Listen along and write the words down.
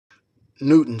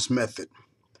Newton's method.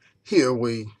 Here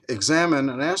we examine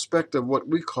an aspect of what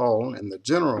we call, in the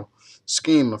general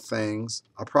scheme of things,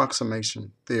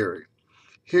 approximation theory.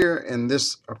 Here in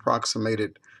this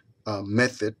approximated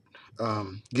method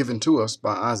given to us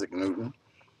by Isaac Newton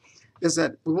is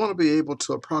that we want to be able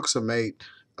to approximate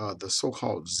the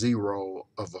so-called zero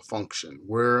of a function,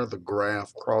 where the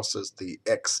graph crosses the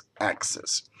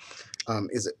x-axis.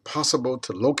 Is it possible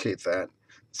to locate that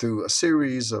through a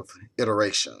series of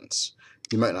iterations?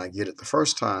 You might not get it the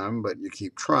first time, but you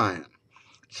keep trying.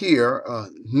 Here,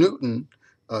 Newton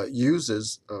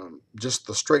uses just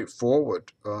the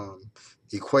straightforward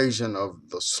equation of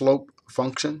the slope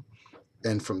function,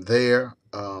 and from there,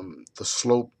 the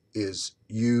slope is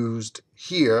used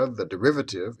here, the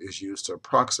derivative is used to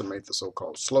approximate the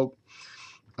so-called slope.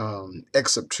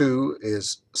 X sub 2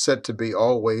 is said to be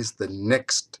always the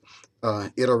next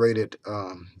iterated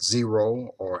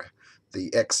zero, or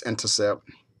the x-intercept,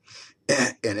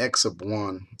 and x sub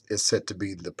 1 is said to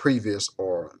be the previous,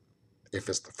 or if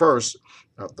it's the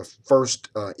first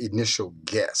initial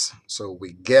guess. So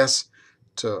we guess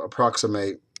to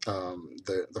approximate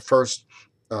the first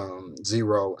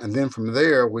zero, and then from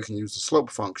there we can use the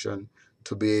slope function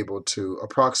to be able to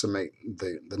approximate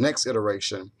the next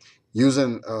iteration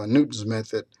using Newton's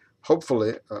method.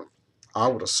 Hopefully, I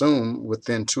would assume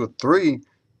within 2 or 3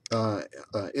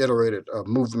 iterated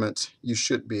movements, you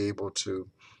should be able to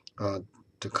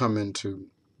come into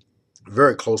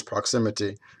very close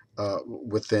proximity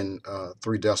within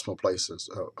 3 decimal places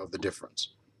of the difference.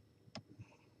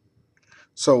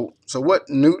 So what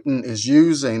Newton is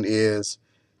using is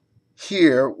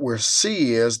here where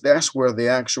C is, that's where the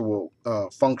actual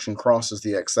function crosses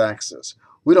the x-axis.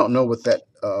 We don't know what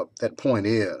that point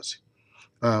is.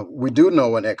 We do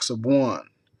know an x sub 1.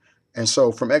 And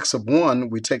so from x sub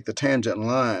 1, we take the tangent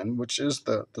line, which is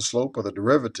the slope or the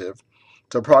derivative,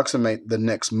 to approximate the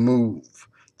next move,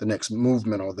 the next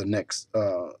movement, or the next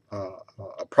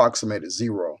approximated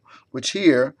zero, which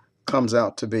here comes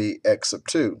out to be x sub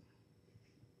 2.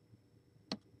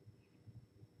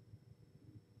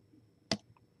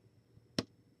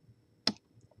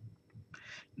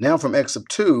 Now from x sub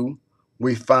 2,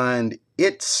 we find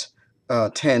its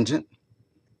tangent,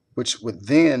 which would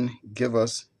then give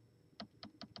us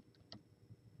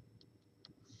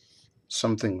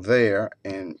something there,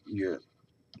 and you're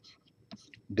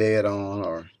dead on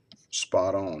or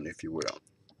spot on, if you will.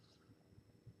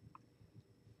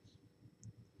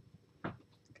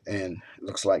 And it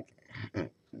looks like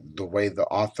the way the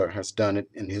author has done it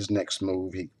in his next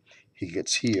move, he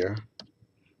gets here,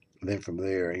 and then from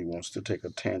there he wants to take a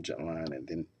tangent line, and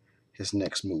then his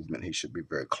next movement he should be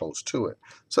very close to it.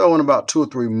 So in about 2 or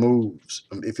 3 moves,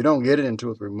 if you don't get it in 2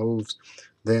 or 3 moves,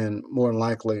 then more than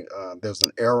likely there's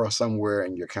an error somewhere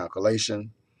in your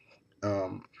calculation,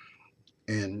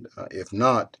 and if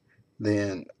not,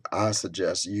 then I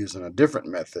suggest using a different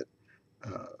method.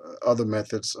 Other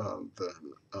methods, the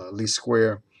least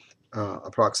square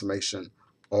approximation,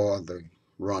 or the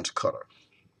Runge cutter.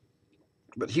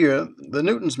 But here, the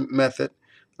Newton's method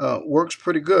works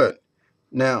pretty good.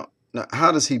 Now,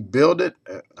 how does he build it?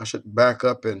 I should back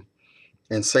up and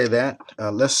say that.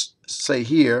 Let's say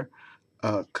here,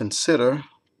 consider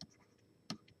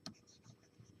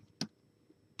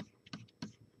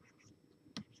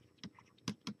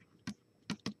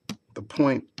the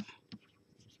point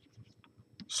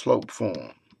slope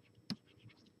form.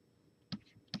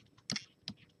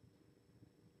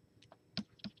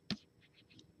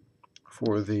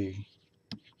 For the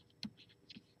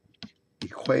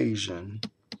equation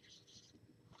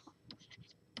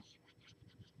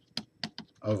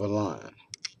of a line.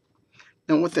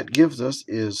 And what that gives us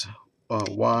is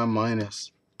y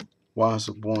minus y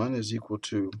sub 1 is equal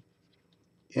to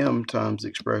m times the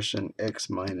expression x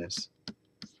minus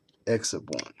x sub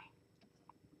 1.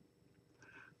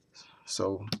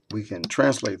 So we can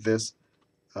translate this,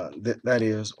 that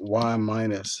is y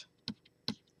minus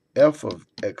f of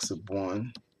x sub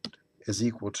 1 is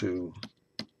equal to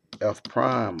f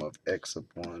prime of x sub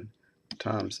 1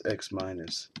 times x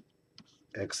minus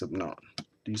x sub 0.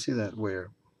 Do you see that, where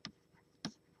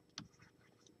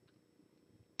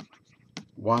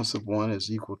y sub 1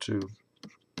 is equal to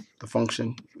the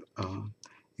function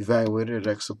evaluated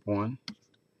at x sub 1,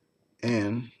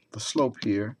 and the slope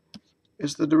here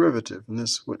is the derivative, and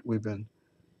this is what we've been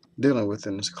dealing with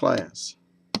in this class.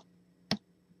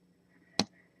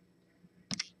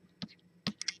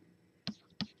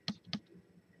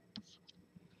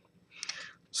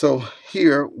 So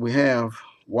here we have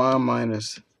y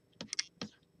minus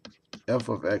f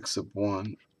of x sub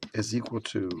 1 is equal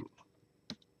to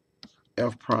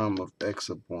f prime of x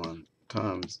sub 1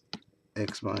 times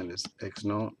x minus x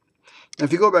naught. And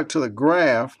if you go back to the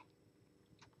graph,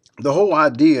 the whole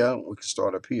idea, we can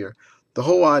start up here, the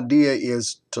whole idea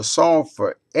is to solve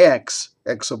for x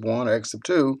sub 1 or x sub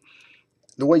 2.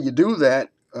 The way you do that,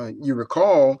 you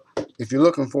recall, if you're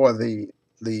looking for the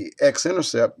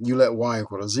x-intercept, you let y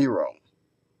equal to 0.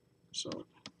 So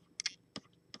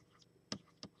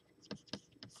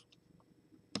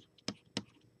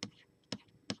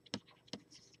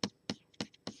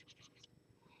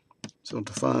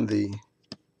to find the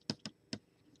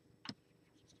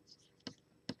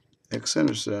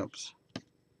x-intercepts,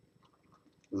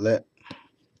 let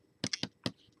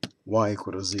y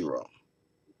equal to 0.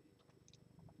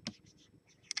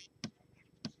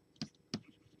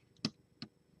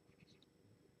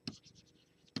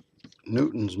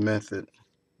 Newton's method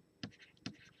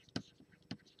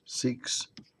seeks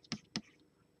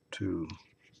to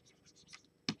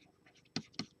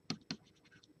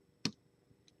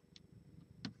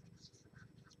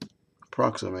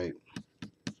approximate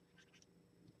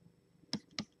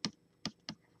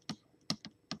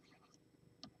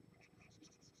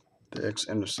the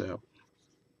x-intercept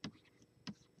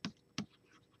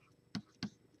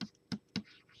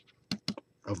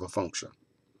of a function.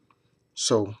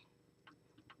 So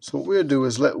what we'll do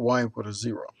is let y equal to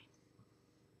 0.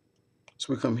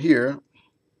 So we come here,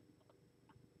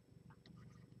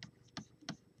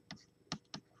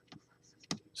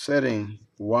 setting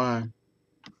y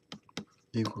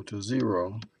equal to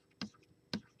 0,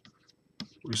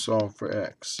 we solve for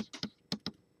x.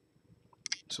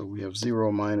 So we have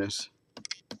 0 minus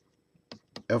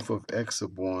f of x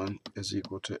sub 1 is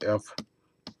equal to f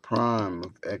prime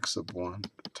of x sub 1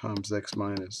 times x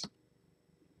minus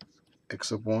x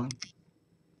sub 1.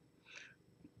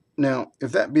 Now,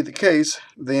 if that be the case,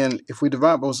 then if we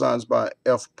divide both sides by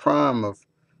f prime of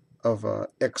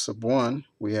x sub 1,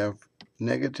 we have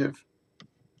negative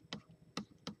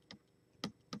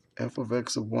f of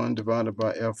x sub 1 divided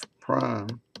by f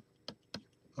prime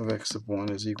of x sub 1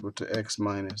 is equal to x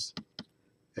minus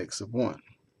x sub 1.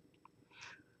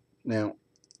 Now,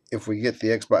 if we get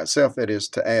the x by itself, that is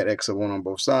to add x sub 1 on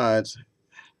both sides,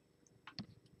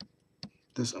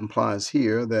 this implies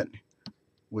here that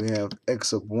we have x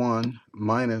sub 1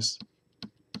 minus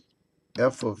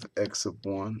f of x sub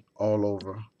 1 all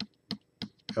over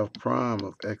f prime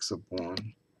of x sub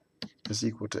 1 is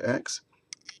equal to x.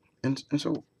 And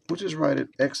so we'll just write it,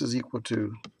 x is equal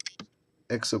to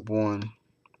x sub 1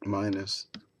 minus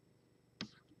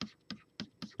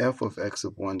f of x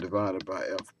sub 1 divided by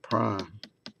f prime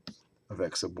of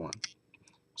x sub 1.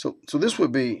 So this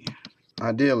would be,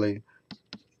 ideally,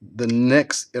 the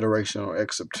next iteration, or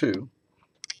x sub 2,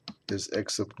 is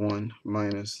x sub 1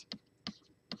 minus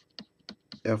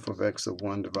f of x sub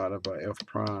 1 divided by f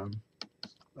prime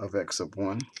of x sub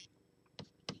 1.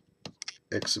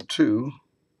 X sub 2,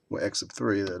 well, x sub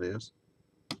 3, that is.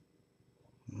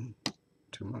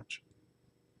 Too much.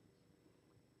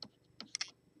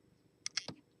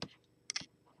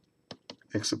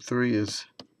 X sub 3 is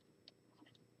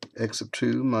x sub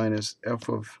 2 minus f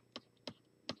of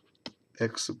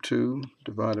x sub 2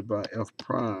 divided by f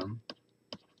prime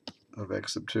of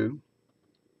x sub 2.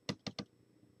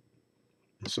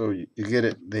 And so you get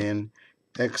it then,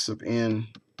 x sub n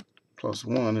plus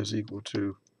 1 is equal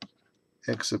to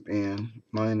x sub n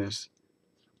minus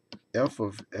f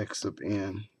of x sub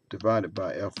n divided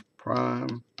by f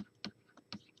prime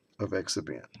of x sub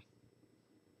n.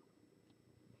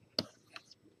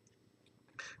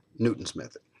 Newton's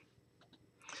method.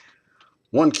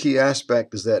 One key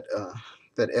aspect is that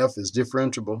that f is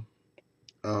differentiable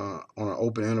on an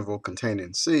open interval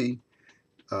containing c.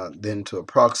 Then to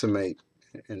approximate,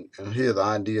 and here the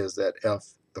idea is that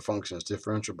f, the function, is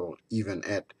differentiable even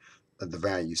at the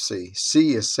value c.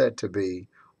 C is said to be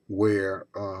where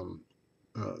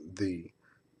the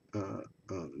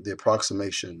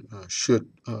approximation should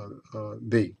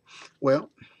be. Well,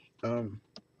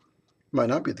 might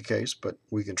not be the case, but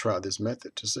we can try this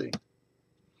method to see.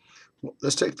 Well,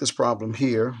 let's take this problem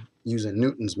here using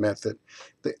Newton's method.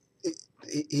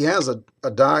 He has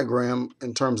a diagram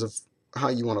in terms of how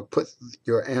you want to put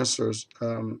your answers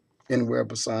in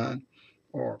web assign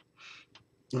or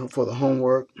for the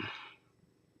homework.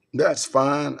 That's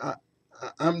fine.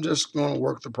 I'm just going to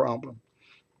work the problem.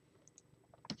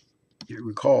 You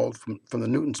recall from the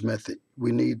Newton's method,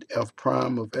 we need f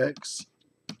prime of x.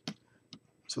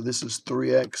 So this is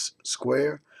 3x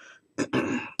squared.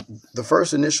 The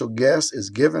first initial guess is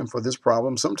given for this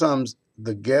problem. Sometimes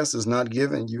the guess is not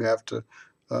given. You have to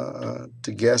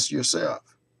guess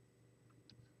yourself.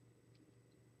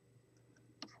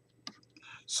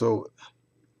 So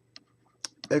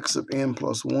x sub n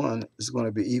plus 1 is going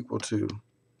to be equal to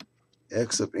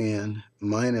x sub n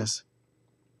minus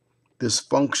this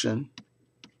function,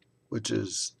 which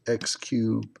is x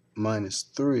cubed minus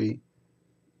 3.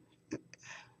 I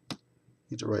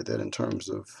need to write that in terms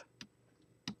of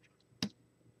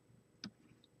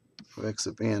x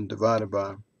sub n divided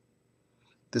by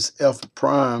this f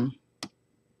prime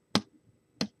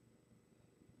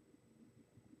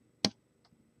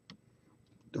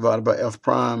divided by f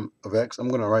prime of x. I'm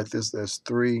going to write this as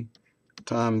 3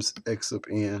 times x sub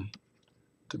n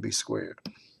to be squared.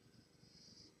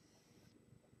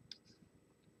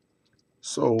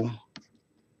 So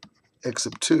x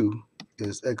sub 2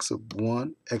 is x sub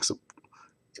 1, x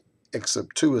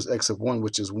sub 2 is x sub 1,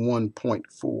 which is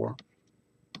 1.4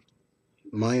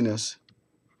 minus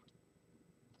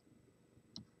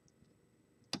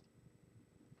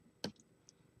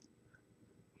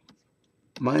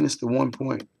the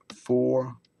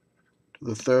 1.4 to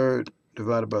the third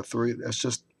divided by 3. That's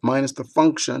just minus the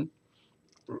function,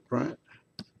 right?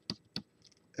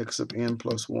 X sub n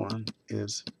plus 1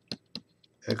 is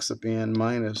x sub n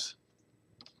minus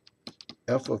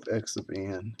f of x sub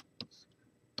n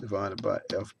divided by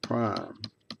f prime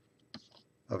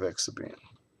of x sub n.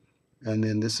 And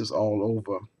then this is all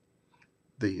over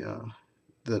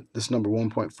this number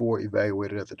 1.4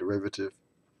 evaluated at the derivative.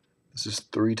 This is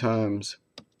 3 times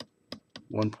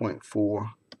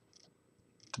 1.4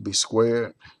 to be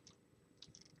squared.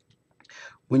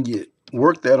 When you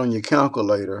work that on your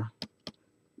calculator,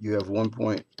 you have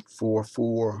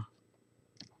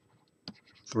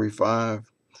 1.4435.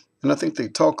 And I think they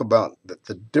talk about that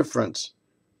the difference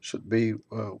should be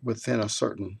within a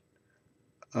certain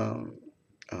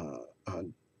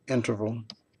interval.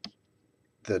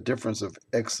 The difference of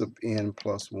x sub n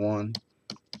plus 1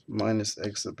 minus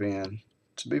x sub n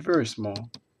to be very small,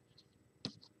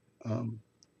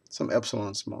 some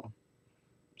epsilon small.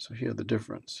 So here the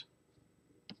difference.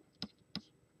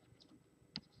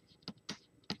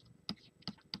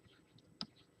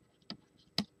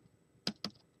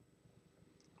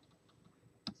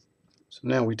 So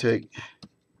now we take,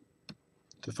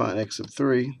 to find x sub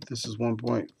 3, this is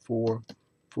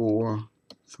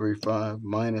 1.4435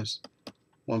 minus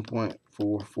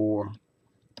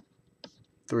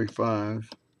 1.4435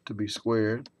 to be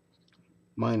squared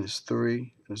minus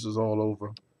 3. This is all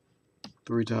over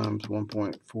 3 times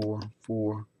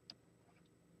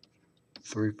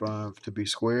 1.4435 to be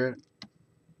squared.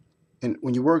 And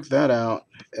when you work that out,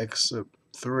 x sub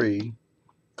 3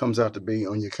 comes out to be,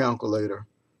 on your calculator,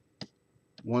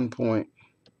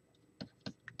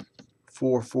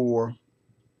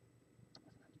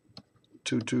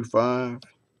 1.44225.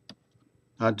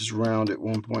 I just round it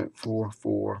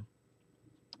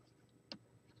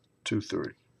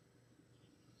 1.4423.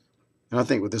 And I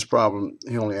think with this problem,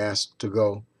 he only asked to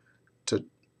go to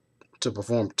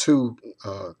perform 2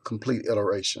 complete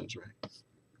iterations, right?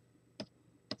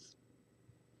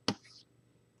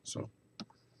 So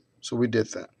we did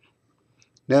that.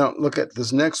 Now look at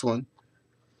this next one.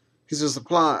 He says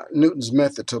apply Newton's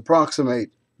method to approximate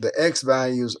the x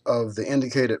values of the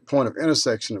indicated point of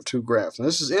intersection of 2 graphs. And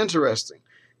this is interesting.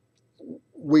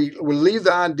 We leave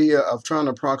the idea of trying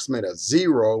to approximate a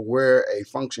 0 where a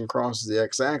function crosses the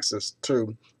x-axis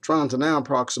to trying to now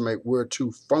approximate where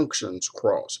 2 functions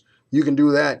cross. You can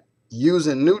do that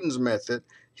using Newton's method.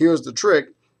 Here's the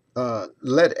trick.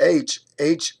 Let h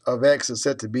of x is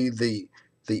said to be the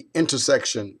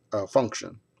intersection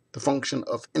function, the function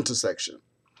of intersection.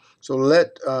 So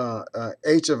let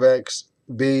h of x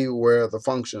be where the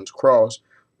functions cross,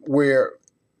 where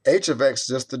h of x is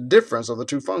just the difference of the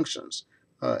 2 functions,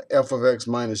 f of x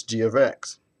minus g of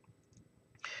x.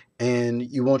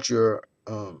 And you want your,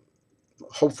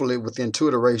 hopefully within 2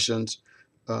 iterations,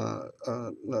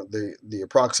 the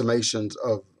approximations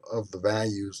of the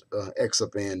values x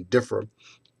sub n differ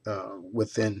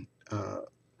within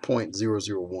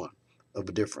 0.001 of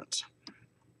a difference.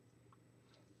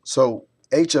 So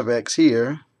h of x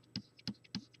here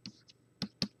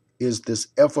is this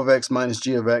f of x minus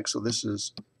g of x. So this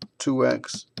is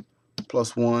 2x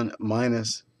plus 1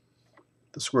 minus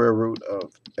the square root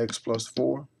of x plus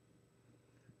 4.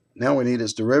 Now we need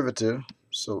its derivative.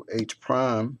 So h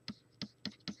prime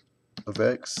of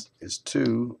x is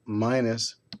 2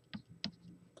 minus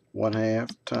 1/2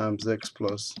 times x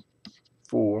plus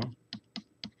 4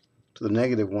 to the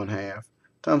negative 1/2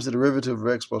 times the derivative of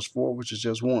x plus 4, which is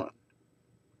just 1.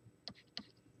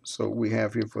 So we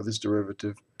have here for this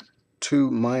derivative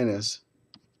 2 minus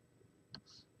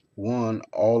 1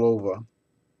 all over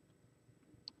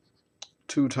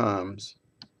 2 times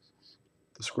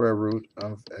the square root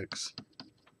of x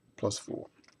plus 4.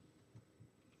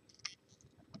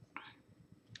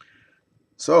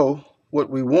 So what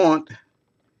we want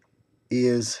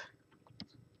is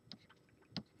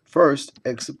first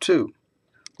x sub 2.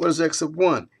 What is x sub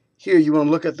 1? Here you want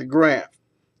to look at the graph.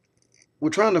 We're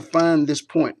trying to find this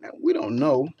point. Now, we don't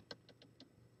know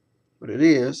what it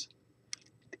is.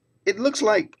 It looks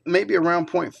like maybe around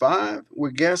 0.5. We're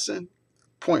guessing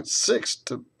 0.6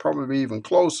 to probably be even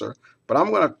closer. But I'm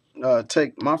going to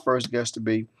take my first guess to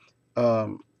be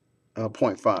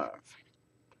 0.5.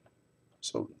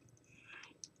 So,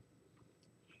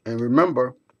 and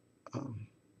remember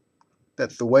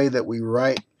that the way that we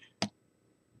write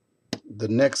the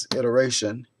next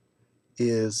iteration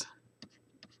is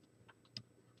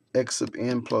x sub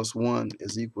n plus 1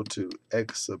 is equal to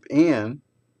x sub n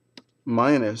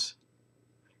minus,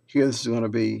 here this is going to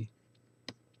be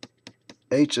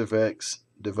h of x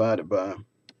divided by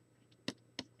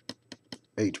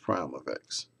h prime of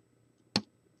x.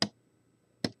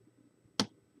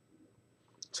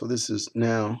 So this is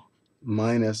now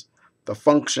minus the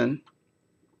function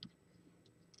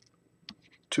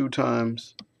 2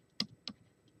 times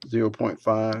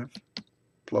 0.5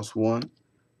 plus 1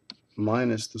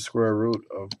 minus the square root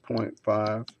of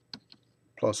 0.5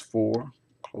 plus 4,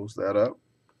 close that up,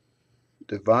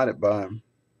 divided by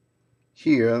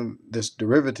here this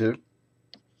derivative,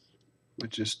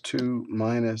 which is 2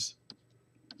 minus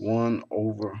 1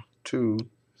 over 2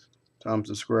 times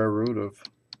the square root of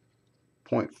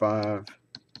 0.5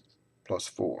 plus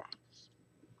 4.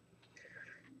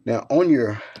 Now on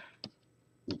your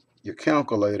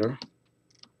calculator,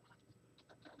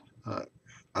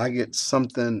 I get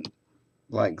something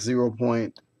like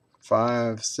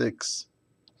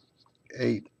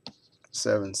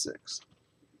 0.56876.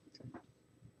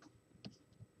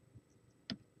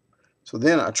 So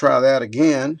then I try that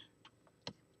again.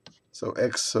 So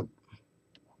x sub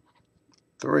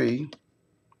 3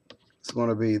 is going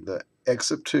to be the x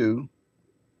sub 2,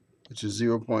 which is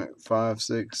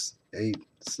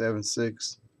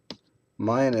 0.56876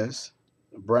 minus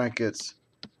brackets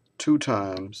 2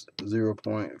 times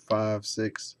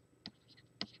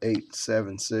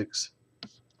 0.56876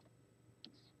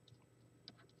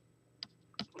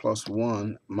 plus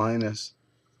 1 minus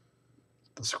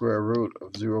the square root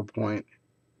of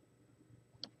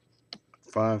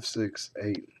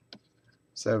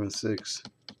 0.56876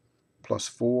 plus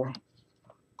 4.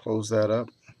 Close that up.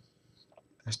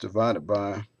 That's divided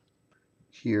by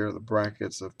here the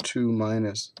brackets of 2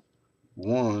 minus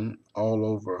 1 all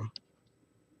over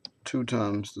 2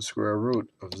 times the square root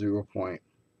of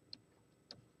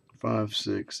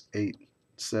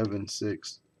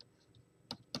 0.56876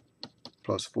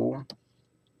 plus 4.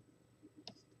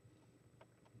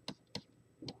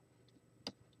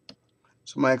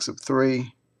 So my x sub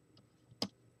 3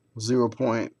 was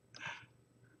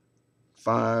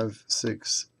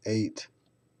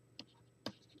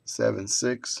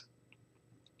 0.56876.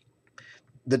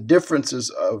 The differences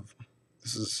of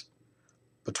this is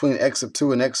between x sub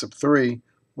 2 and x sub 3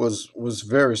 was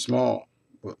very small,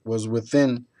 was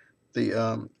within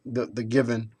the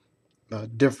given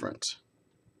difference.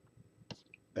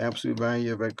 The absolute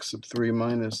value of x sub 3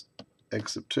 minus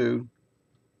x sub 2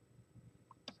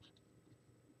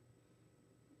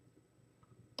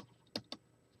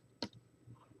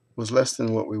 was less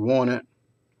than what we wanted,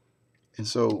 and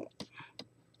so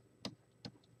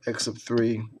x sub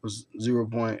 3 was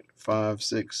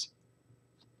 0.56.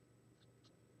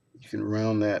 You can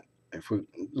round that, if we're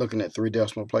looking at 3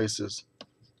 decimal places,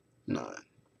 9.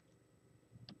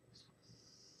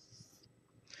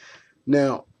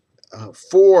 Now,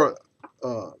 for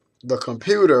the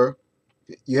computer,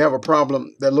 you have a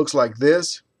problem that looks like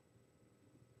this,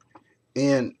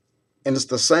 and it's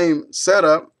the same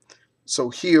setup.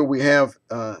 So here we have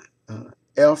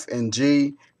F and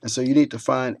G, and so you need to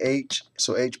find H.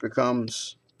 So H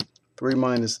becomes 3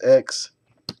 minus X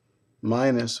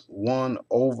minus 1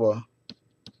 over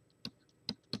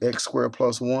X squared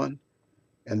plus 1,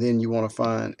 and then you want to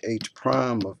find H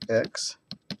prime of X.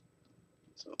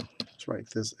 So let's write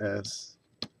this as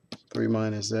 3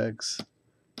 minus X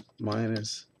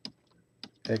minus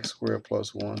X squared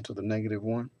plus 1 to the negative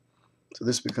 1. So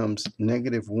this becomes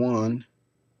negative 1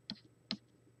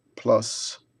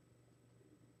 plus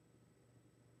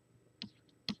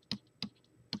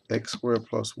x squared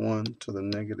plus 1 to the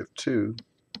negative 2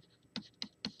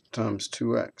 times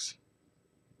 2x.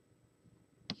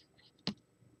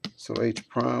 So h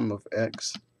prime of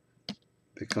x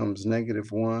becomes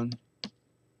negative 1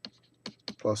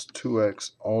 plus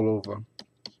 2x all over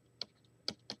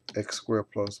x squared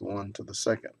plus 1 to the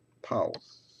second power.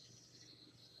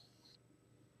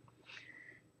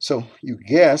 So you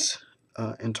guess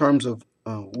in terms of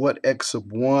what x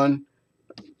sub 1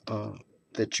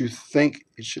 that you think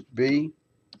it should be.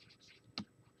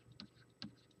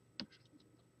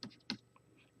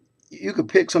 You could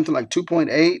pick something like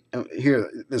 2.8.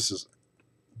 Here, this is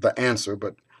the answer,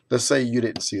 but let's say you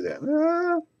didn't see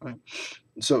that.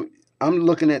 So I'm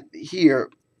looking at here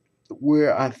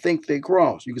where I think they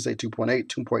cross. You can say 2.8,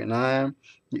 2.9.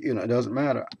 It doesn't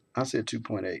matter. I said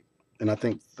 2.8. And I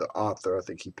think the author, I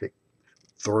think he picked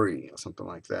 3 or something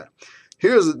like that.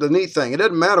 Here's the neat thing. It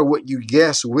doesn't matter what you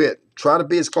guess with. Try to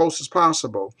be as close as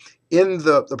possible. In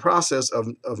the process of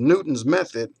Newton's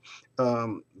method,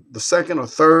 the second or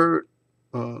third,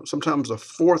 sometimes the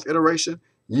fourth iteration,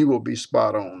 you will be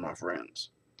spot on, my friends.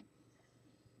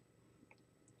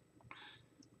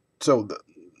 So,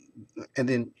 and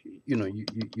then,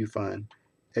 you find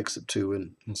x sub 2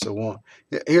 and so on.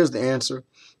 Here's the answer.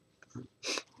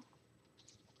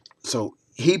 So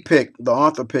the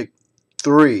author picked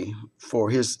 3 for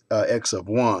his x sub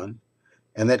 1,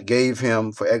 and that gave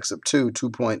him for x sub 2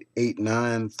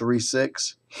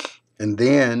 2.8936, and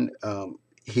then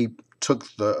he took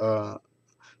the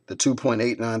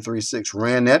 2.8936,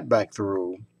 ran that back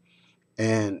through,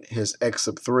 and his x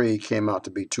sub 3 came out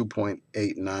to be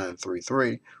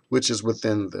 2.8933, which is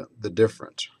within the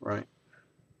difference, right?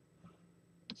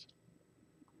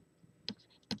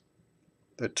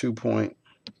 The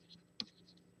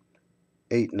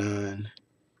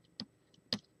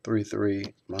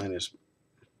 2.8933 minus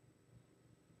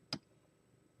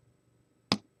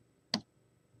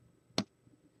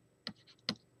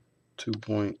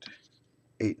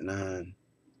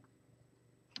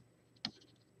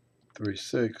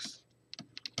 2.8936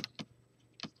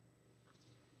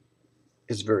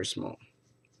 is very small.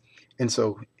 And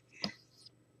so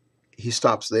he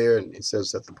stops there and it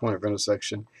says that the point of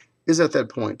intersection is at that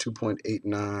point,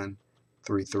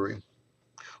 2.8933.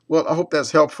 Well, I hope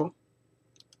that's helpful.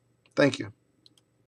 Thank you.